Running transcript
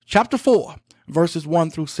chapter 4, verses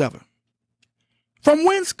 1 through 7. From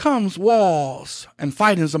whence comes wars and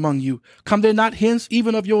fightings among you? Come they not hence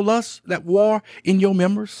even of your lusts that war in your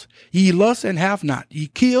members? Ye lust and have not. Ye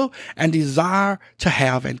kill and desire to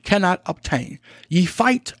have and cannot obtain. Ye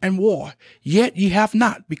fight and war, yet ye have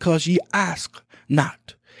not, because ye ask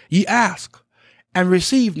not. Ye ask and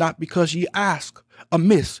receive not, because ye ask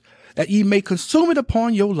amiss, that ye may consume it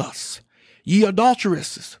upon your lusts. Ye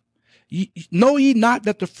adulteresses, know ye not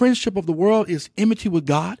that the friendship of the world is enmity with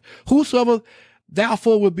God? Whosoever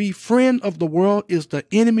therefore will be friend of the world is the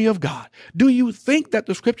enemy of God. Do you think that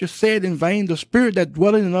the scripture said in vain, the spirit that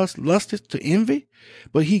dwelleth in us lusteth to envy?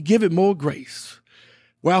 But he giveth more grace.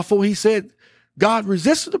 Wherefore he said, God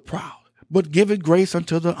resisteth the proud, but giveth grace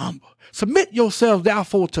unto the humble. Submit yourselves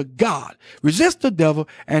therefore to God. Resist the devil,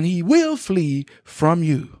 and he will flee from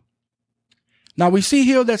you. Now we see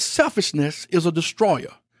here that selfishness is a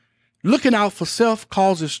destroyer. Looking out for self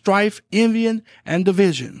causes strife, envying, and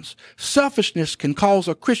divisions. Selfishness can cause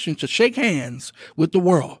a Christian to shake hands with the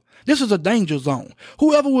world. This is a danger zone.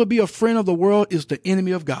 Whoever will be a friend of the world is the enemy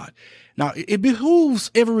of God. Now, it behooves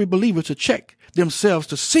every believer to check themselves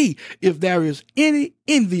to see if there is any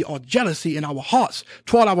envy or jealousy in our hearts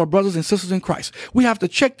toward our brothers and sisters in Christ. We have to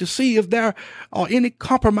check to see if there are any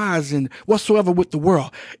compromising whatsoever with the world.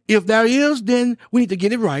 If there is, then we need to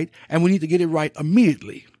get it right, and we need to get it right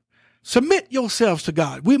immediately. Submit yourselves to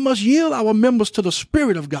God. We must yield our members to the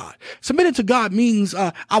Spirit of God. Submitting to God means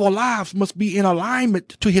our lives must be in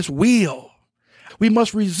alignment to his will. We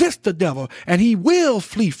must resist the devil, and he will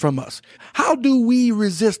flee from us. How do we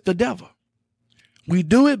resist the devil? We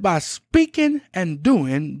do it by speaking and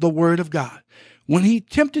doing the word of God. When he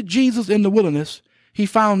tempted Jesus in the wilderness, he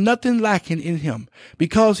found nothing lacking in him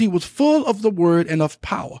because he was full of the word and of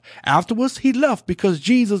power. Afterwards, he left because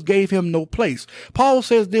Jesus gave him no place. Paul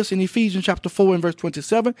says this in Ephesians chapter 4 and verse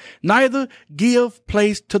 27, neither give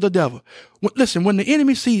place to the devil. Listen, when the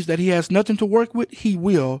enemy sees that he has nothing to work with, he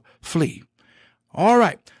will flee. All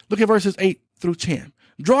right, look at verses 8 through 10.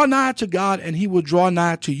 Draw nigh to God, and he will draw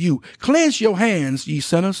nigh to you. Cleanse your hands, ye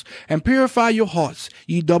sinners, and purify your hearts,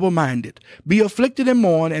 ye double-minded. Be afflicted and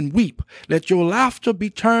mourn and weep. Let your laughter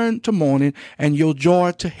be turned to mourning, and your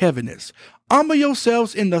joy to heaviness. Humble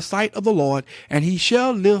yourselves in the sight of the Lord, and he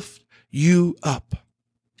shall lift you up.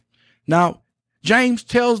 Now, James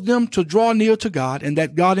tells them to draw near to God, and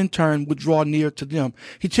that God in turn would draw near to them.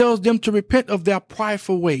 He tells them to repent of their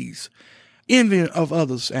prideful ways, envy of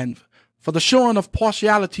others, and for the showing of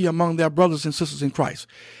partiality among their brothers and sisters in Christ.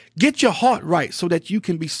 Get your heart right so that you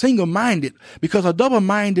can be single-minded, because a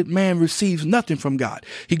double-minded man receives nothing from God.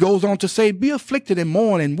 He goes on to say, be afflicted and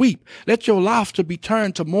mourn and weep. Let your laughter be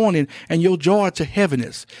turned to mourning and your joy to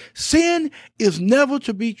heaviness. Sin is never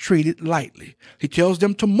to be treated lightly. He tells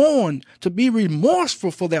them to mourn, to be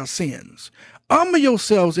remorseful for their sins. Humble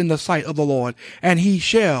yourselves in the sight of the Lord, and he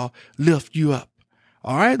shall lift you up.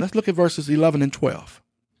 All right, let's look at verses 11 and 12.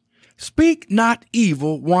 Speak not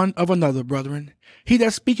evil one of another, brethren. He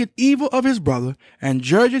that speaketh evil of his brother and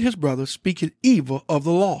judgeth his brother speaketh evil of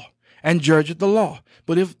the law and judgeth the law.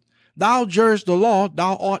 But if thou judge the law,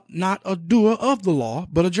 thou art not a doer of the law,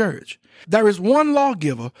 but a judge. There is one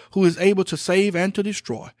lawgiver who is able to save and to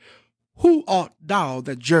destroy. Who art thou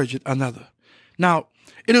that judgeth another? Now,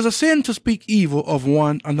 it is a sin to speak evil of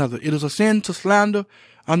one another. It is a sin to slander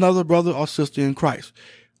another brother or sister in Christ.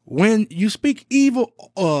 When you speak evil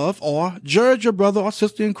of or judge your brother or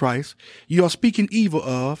sister in Christ, you are speaking evil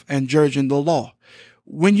of and judging the law.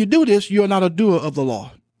 When you do this, you are not a doer of the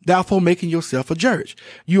law, therefore making yourself a judge.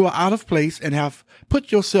 You are out of place and have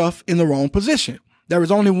put yourself in the wrong position. There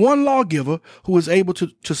is only one lawgiver who is able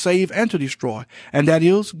to save and to destroy, and that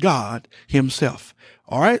is God himself.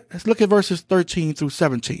 All right, let's look at verses 13 through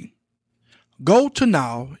 17. Go to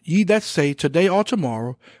now, ye that say, today or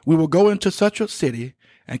tomorrow, we will go into such a city,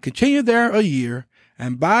 and continue there a year,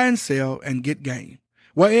 and buy and sell, and get gain.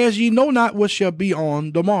 Whereas ye know not what shall be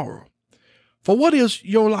on the morrow. For what is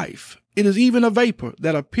your life? It is even a vapor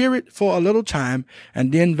that appeareth for a little time,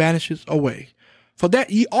 and then vanishes away. For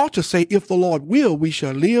that ye ought to say, if the Lord will, we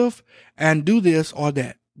shall live, and do this or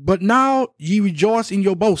that. But now ye rejoice in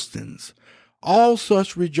your boastings. All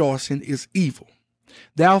such rejoicing is evil.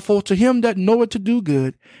 Therefore to him that knoweth to do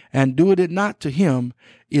good, and doeth it not, to him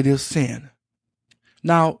it is sin.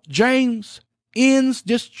 Now, James ends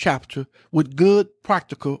this chapter with good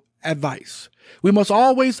practical advice. We must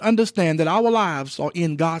always understand that our lives are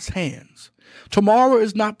in God's hands. Tomorrow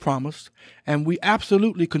is not promised, and we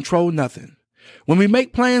absolutely control nothing. When we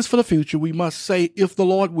make plans for the future, we must say, if the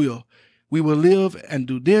Lord will, we will live and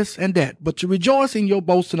do this and that. But to rejoice in your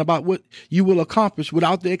boasting about what you will accomplish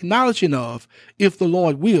without the acknowledging of, if the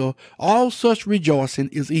Lord will, all such rejoicing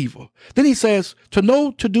is evil. Then he says, to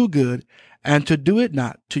know to do good and to do it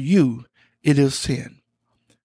not, to you it is sin.